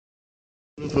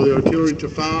For the artillery to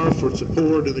fire for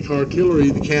support of the artillery,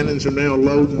 the cannons are now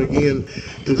loading again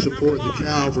to support the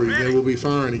cavalry. They will be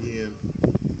firing again.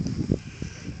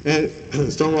 And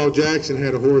Stonewall Jackson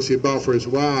had a horse he bought for his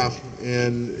wife,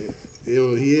 and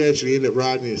he actually ended up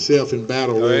riding himself in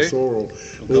battle, Little Sorrel.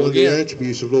 But one of the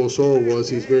attributes of Little Sorrel was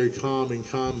he's very calm in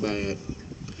combat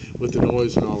with the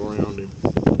noise and all around him.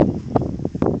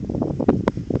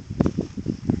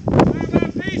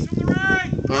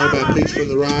 Followed by Peace from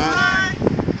the Right.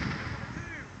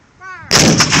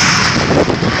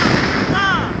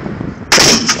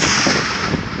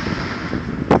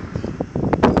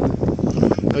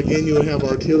 Again, you would have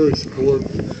artillery support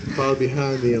far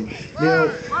behind them. Now,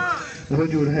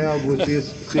 what you would have with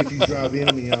this, if you drive the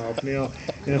enemy off. Now,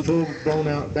 in a full blown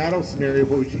out battle scenario,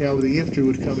 what would you have? The infantry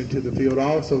would come into the field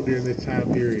also during this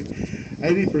time period.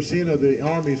 80% of the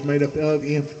army is made up of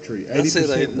infantry.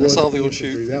 80% was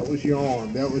infantry. That was your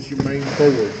arm. That was your main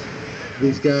force.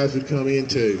 These guys would come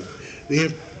into.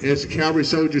 As the cavalry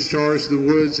soldiers charged the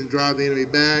woods and drive the enemy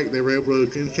back, they were able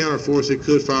to counter force. They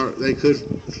could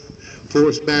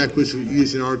force back, which was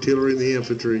using artillery and the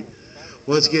infantry.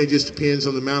 Once again, it just depends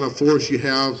on the amount of force you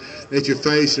have that you're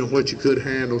facing and what you could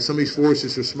handle. Some of these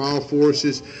forces are small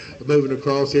forces moving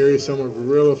across areas. Some are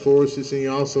guerrilla forces, and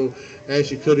you also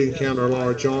actually could encounter a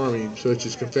large army, such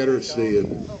as Confederates did.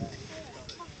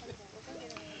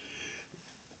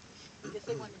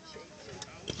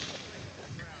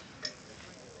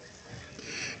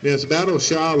 Now, as the Battle of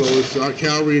Shiloh, as our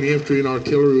cavalry and infantry and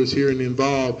artillery was here and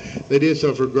involved, they did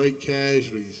suffer great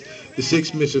casualties. The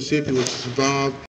 6th Mississippi, which was involved